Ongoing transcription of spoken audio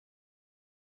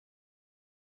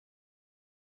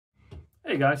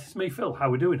Hey guys, it's me Phil.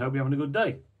 How we doing? Hope you're having a good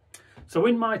day. So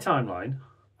in my timeline,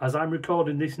 as I'm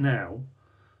recording this now,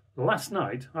 last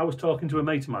night I was talking to a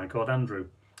mate of mine called Andrew.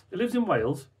 He lives in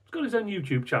Wales. He's got his own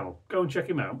YouTube channel. Go and check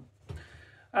him out.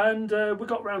 And we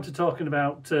got round to talking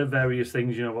about various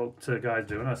things, you know, what guys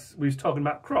do. And we was talking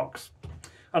about Crocs.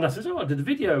 And I said, oh, I did a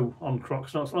video on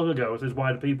Crocs not so long ago. I says,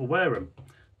 why do people wear them?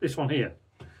 This one here.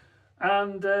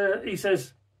 And he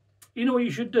says, you know what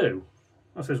you should do?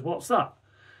 I says, what's that?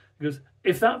 He goes,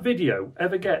 if that video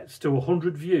ever gets to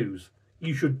 100 views,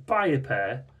 you should buy a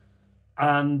pair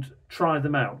and try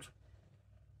them out.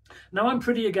 Now, I'm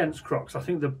pretty against Crocs. I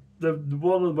think they're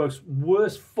one of the most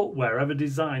worst footwear ever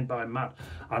designed by man.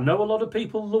 I know a lot of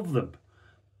people love them,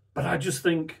 but I just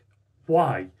think,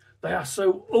 why? They are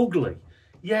so ugly.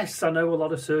 Yes, I know a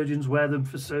lot of surgeons wear them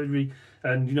for surgery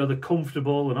and, you know, they're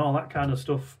comfortable and all that kind of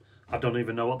stuff. I don't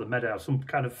even know what they're made out of, some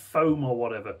kind of foam or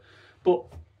whatever. But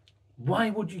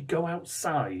why would you go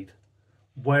outside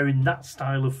wearing that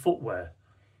style of footwear?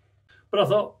 But I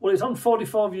thought, well, it's on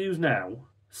 44 views now,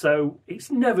 so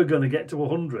it's never going to get to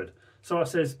 100. So I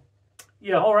says,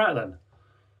 yeah, all right then.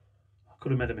 I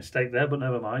could have made a mistake there, but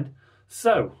never mind.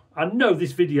 So I know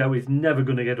this video is never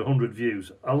going to get 100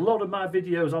 views. A lot of my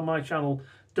videos on my channel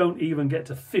don't even get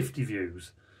to 50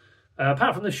 views.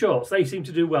 Apart from the shorts, they seem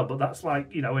to do well, but that's like,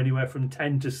 you know, anywhere from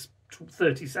 10 to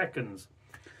 30 seconds.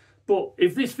 But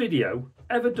if this video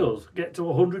ever does get to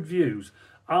 100 views,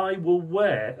 I will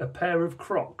wear a pair of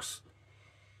Crocs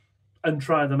and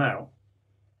try them out.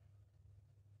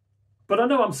 But I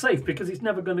know I'm safe because it's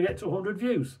never going to get to 100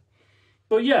 views.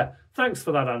 But yeah, thanks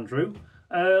for that, Andrew.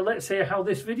 Let's hear how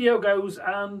this video goes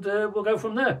and we'll go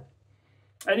from there.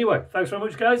 Anyway, thanks very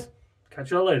much, guys.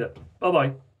 Catch you all later.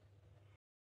 Bye-bye.